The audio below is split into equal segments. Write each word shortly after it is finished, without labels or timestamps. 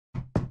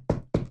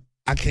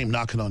I came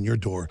knocking on your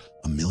door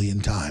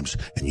 1,000,000 times,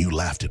 and you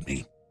laughed at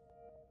me.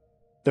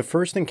 The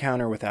first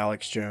encounter with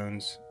Alex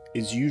Jones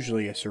is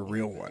usually a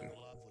surreal one.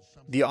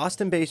 The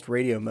Austin-based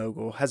radio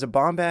mogul has a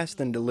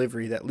bombast and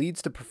delivery that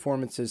leads to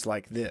performances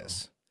like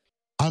this.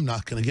 I'm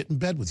not going to get in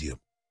bed with you.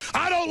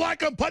 I don't like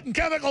them putting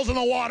chemicals in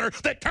the water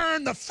that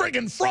turn the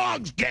friggin'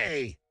 frogs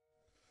gay.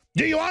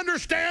 Do you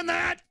understand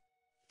that?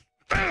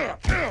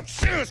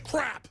 Serious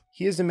crap.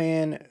 He is a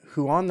man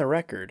who, on the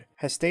record,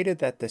 has stated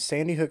that the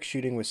Sandy Hook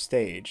shooting was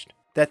staged,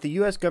 that the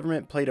U.S.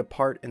 government played a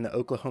part in the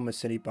Oklahoma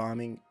City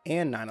bombing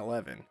and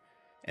 9/11,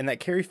 and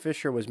that Carrie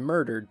Fisher was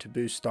murdered to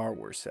boost Star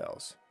Wars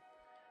sales.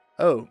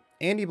 Oh,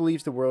 and he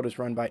believes the world is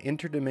run by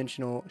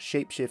interdimensional,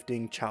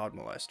 shape-shifting child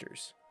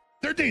molesters.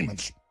 They're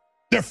demons.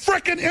 They're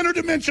frickin'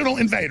 interdimensional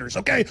invaders,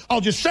 okay?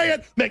 I'll just say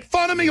it, make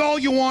fun of me all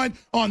you want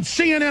on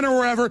CNN or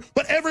wherever,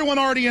 but everyone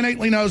already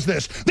innately knows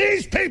this.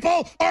 These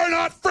people are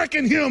not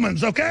frickin'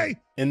 humans, okay?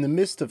 In the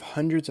midst of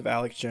hundreds of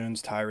Alex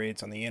Jones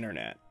tirades on the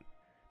internet,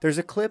 there's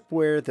a clip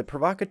where the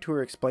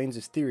provocateur explains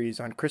his theories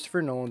on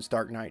Christopher Nolan's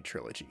Dark Knight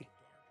trilogy.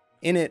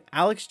 In it,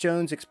 Alex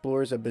Jones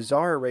explores a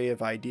bizarre array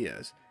of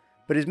ideas,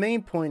 but his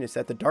main point is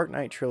that the Dark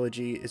Knight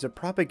trilogy is a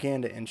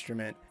propaganda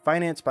instrument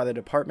financed by the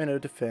Department of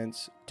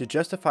Defense to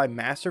justify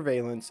mass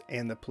surveillance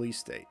and the police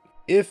state.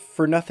 If,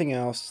 for nothing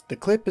else, the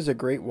clip is a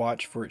great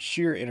watch for its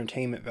sheer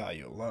entertainment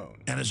value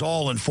alone. And as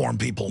all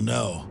informed people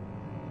know,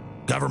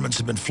 governments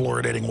have been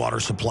fluoridating water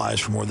supplies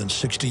for more than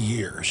 60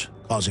 years,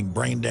 causing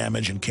brain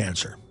damage and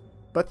cancer.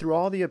 But through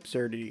all the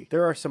absurdity,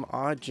 there are some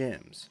odd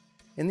gems.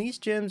 And these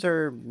gems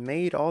are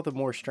made all the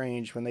more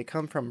strange when they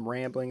come from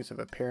ramblings of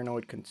a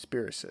paranoid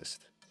conspiracist.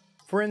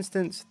 For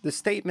instance, the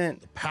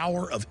statement, "The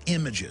power of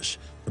images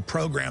to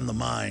program the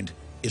mind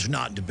is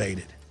not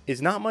debated,"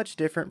 is not much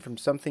different from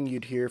something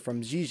you'd hear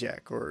from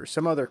Zizek or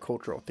some other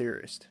cultural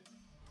theorist.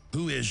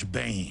 Who is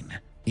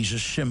Bane? He's a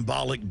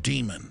symbolic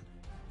demon,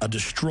 a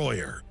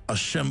destroyer, a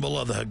symbol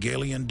of the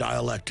Hegelian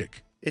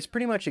dialectic. It's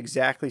pretty much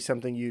exactly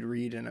something you'd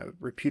read in a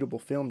reputable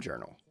film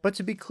journal. But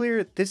to be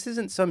clear, this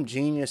isn't some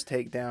genius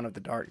takedown of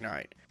the Dark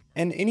Knight,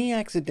 and any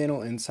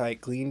accidental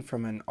insight gleaned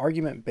from an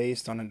argument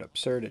based on an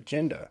absurd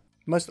agenda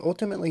must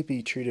ultimately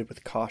be treated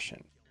with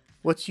caution.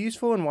 What's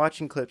useful in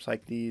watching clips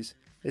like these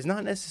is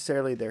not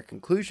necessarily their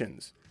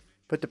conclusions,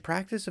 but the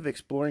practice of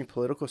exploring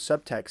political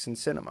subtext in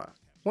cinema.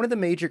 One of the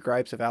major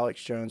gripes of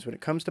Alex Jones when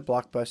it comes to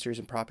blockbusters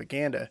and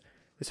propaganda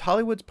is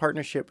Hollywood's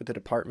partnership with the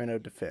Department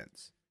of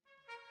Defense.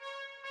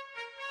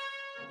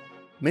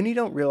 Many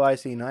don't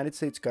realize the United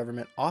States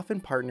government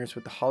often partners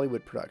with the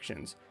Hollywood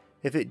productions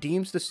if it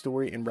deems the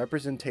story and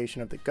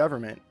representation of the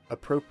government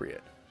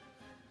appropriate.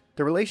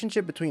 The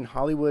relationship between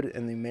Hollywood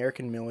and the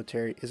American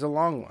military is a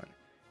long one,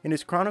 and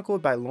is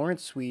chronicled by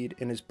Lawrence Swede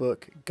in his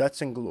book Guts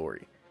and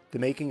Glory, The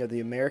Making of the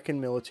American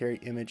Military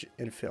Image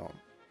in Film.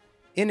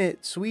 In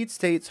it, Swede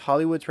states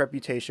Hollywood's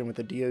reputation with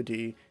the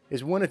DoD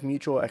is one of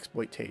mutual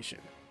exploitation.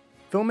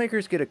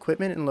 Filmmakers get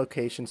equipment and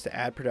locations to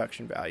add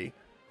production value,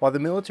 while the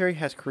military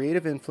has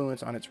creative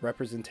influence on its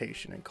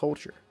representation and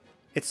culture.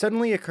 It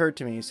suddenly occurred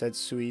to me, said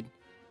Swede,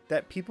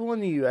 that people in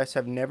the US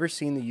have never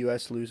seen the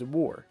US lose a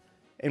war.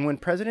 And when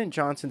President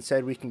Johnson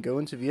said we can go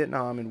into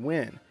Vietnam and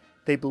win,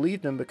 they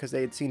believed him because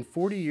they had seen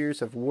 40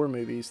 years of war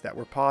movies that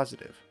were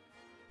positive.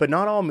 But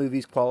not all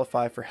movies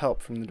qualify for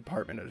help from the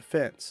Department of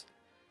Defense.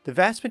 The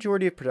vast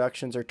majority of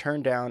productions are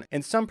turned down,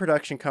 and some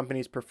production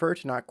companies prefer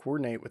to not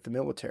coordinate with the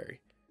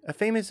military. A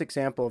famous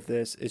example of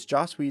this is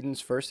Joss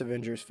Whedon's first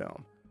Avengers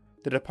film.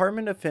 The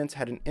Department of Defense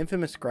had an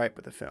infamous gripe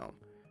with the film,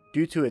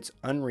 due to its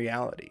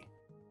unreality.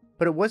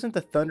 But it wasn't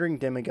the thundering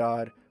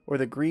demigod or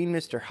the green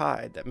Mr.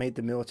 Hyde that made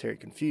the military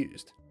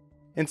confused.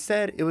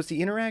 Instead, it was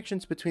the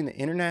interactions between the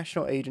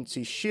international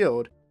agency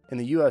SHIELD and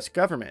the US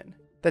government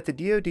that the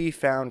DoD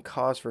found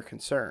cause for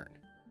concern.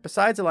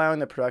 Besides allowing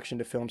the production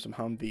to film some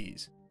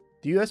Humvees,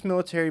 the US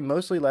military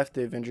mostly left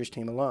the Avengers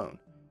team alone.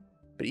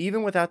 But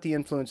even without the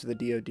influence of the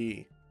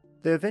DoD,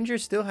 the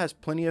Avengers still has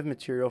plenty of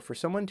material for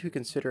someone to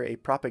consider a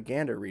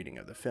propaganda reading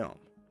of the film.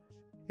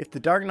 If The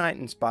Dark Knight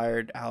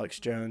inspired Alex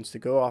Jones to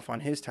go off on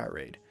his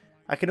tirade,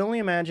 I can only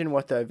imagine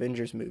what the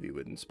Avengers movie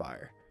would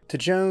inspire. To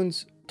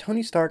Jones,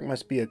 Tony Stark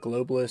must be a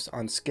globalist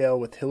on scale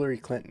with Hillary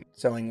Clinton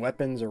selling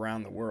weapons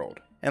around the world.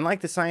 And like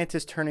the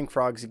scientist turning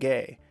frogs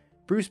gay,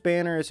 Bruce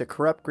Banner is a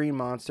corrupt green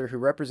monster who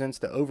represents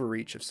the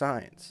overreach of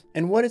science.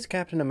 And what is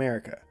Captain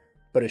America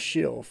but a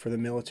shill for the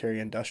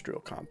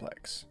military-industrial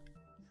complex?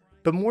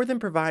 But more than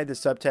provide the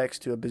subtext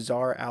to a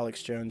bizarre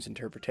Alex Jones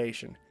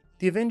interpretation,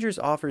 The Avengers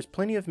offers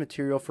plenty of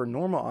material for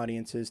normal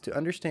audiences to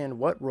understand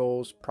what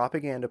roles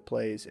propaganda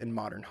plays in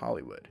modern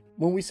Hollywood.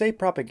 When we say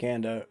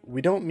propaganda,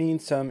 we don't mean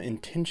some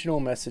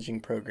intentional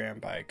messaging program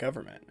by a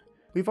government.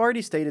 We've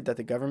already stated that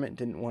the government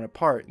didn't want a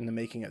part in the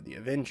making of the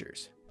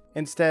Avengers.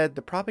 Instead,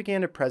 the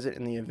propaganda present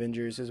in the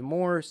Avengers is a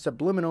more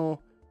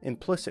subliminal,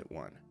 implicit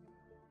one.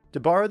 To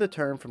borrow the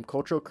term from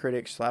cultural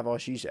critic Slavoj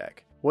Žižek,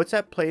 what's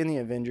at play in the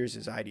Avengers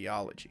is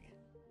ideology.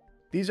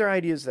 These are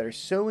ideas that are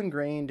so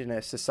ingrained in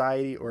a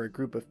society or a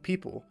group of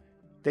people,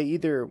 they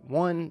either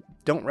 1.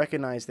 Don't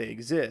recognize they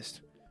exist,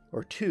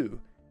 or 2.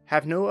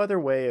 have no other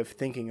way of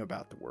thinking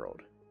about the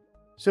world.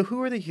 So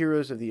who are the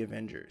heroes of the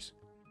Avengers?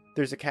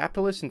 There's a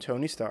capitalist in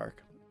Tony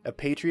Stark, a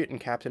patriot in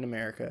Captain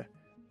America,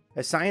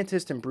 a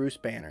scientist in Bruce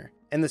Banner,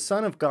 and the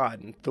son of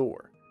God in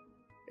Thor.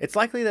 It's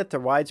likely that the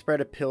widespread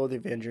appeal of the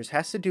Avengers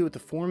has to do with the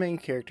four main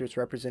characters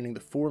representing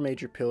the four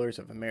major pillars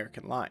of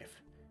American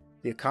life: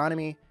 the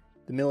economy,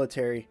 the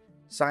military,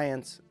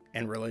 science,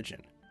 and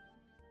religion.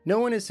 No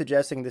one is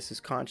suggesting this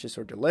is conscious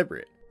or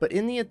deliberate, but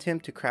in the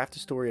attempt to craft a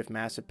story of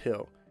mass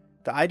appeal,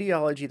 the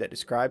ideology that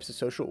describes the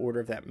social order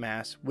of that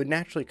mass would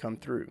naturally come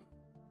through.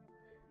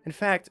 In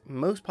fact,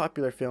 most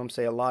popular films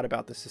say a lot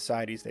about the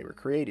societies they were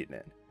created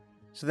in.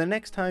 So the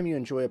next time you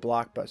enjoy a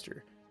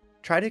blockbuster,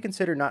 try to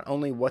consider not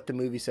only what the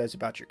movie says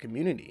about your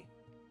community,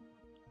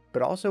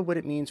 but also what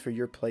it means for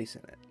your place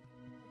in it.